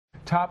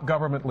top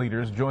government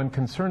leaders joined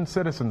concerned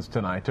citizens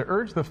tonight to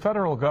urge the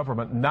federal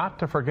government not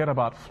to forget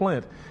about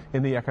Flint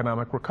in the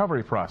economic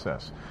recovery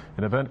process.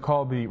 An event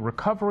called the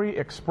Recovery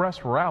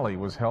Express Rally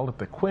was held at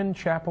the Quinn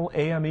Chapel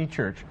AME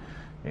Church.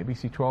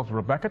 ABC 12's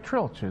Rebecca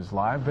Trilch is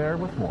live there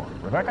with more.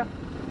 Rebecca?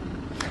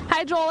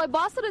 Hi, Joel. A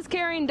bus that is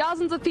carrying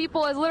dozens of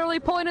people is literally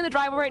pulling in the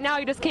driveway right now.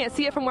 You just can't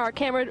see it from our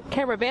camera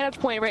vantage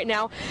point right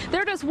now.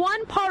 They're just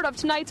one part of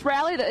tonight's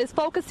rally that is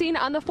focusing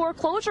on the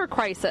foreclosure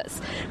crisis.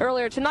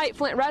 Earlier tonight,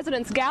 Flint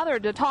residents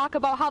gathered to talk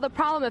about how the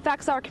problem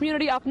affects our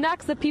community. Up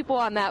next, the people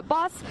on that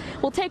bus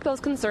will take those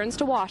concerns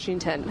to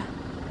Washington.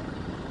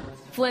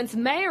 Flint's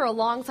mayor,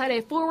 alongside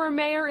a former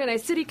mayor and a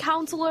city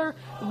councilor,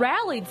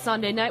 rallied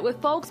Sunday night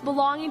with folks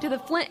belonging to the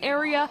Flint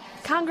area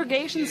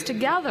congregations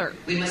together.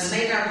 We must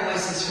make our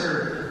voices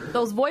heard.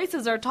 Those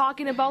voices are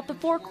talking about the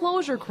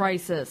foreclosure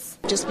crisis.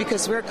 Just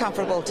because we're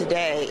comfortable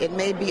today, it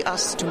may be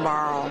us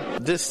tomorrow.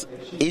 This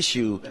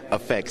issue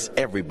affects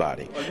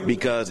everybody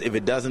because if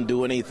it doesn't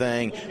do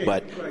anything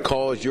but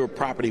cause your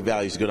property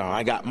values to go down.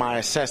 I got my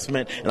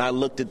assessment and I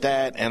looked at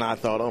that and I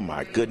thought, oh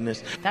my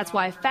goodness. That's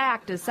why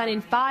FACT is sending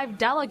 5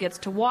 delegates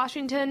to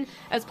Washington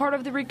as part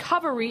of the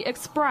Recovery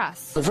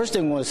Express. The first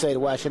thing we want to say to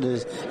Washington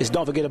is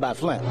don't forget about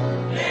Flint.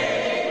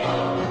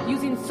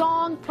 Using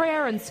song,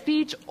 prayer, and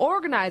speech,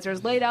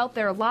 organizers laid out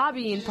their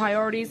lobbying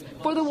priorities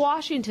for the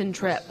Washington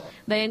trip.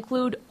 They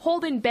include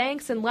holding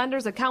banks and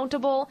lenders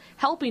accountable,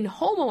 helping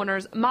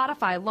homeowners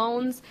modify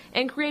loans,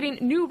 and creating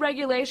new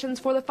regulations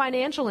for the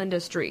financial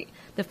industry.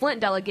 The Flint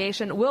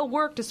delegation will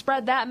work to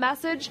spread that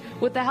message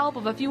with the help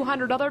of a few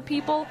hundred other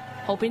people,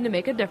 hoping to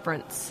make a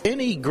difference.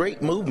 Any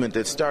great movement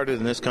that started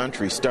in this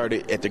country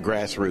started at the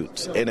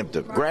grassroots. And if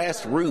the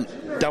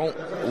grassroots don't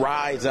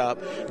rise up,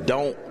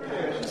 don't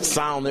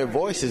sound their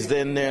voices,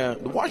 then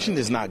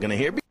Washington's not going to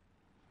hear.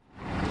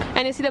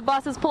 And you see the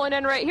bus is pulling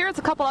in right here. It's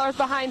a couple hours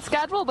behind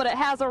schedule, but it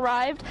has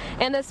arrived.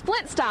 And this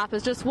Flint stop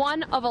is just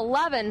one of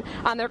 11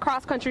 on their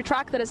cross-country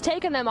truck that has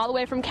taken them all the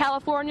way from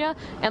California,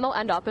 and they'll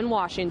end up in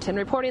Washington.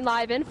 Reporting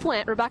live in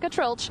Flint, Rebecca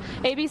Trilch,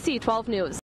 ABC 12 News.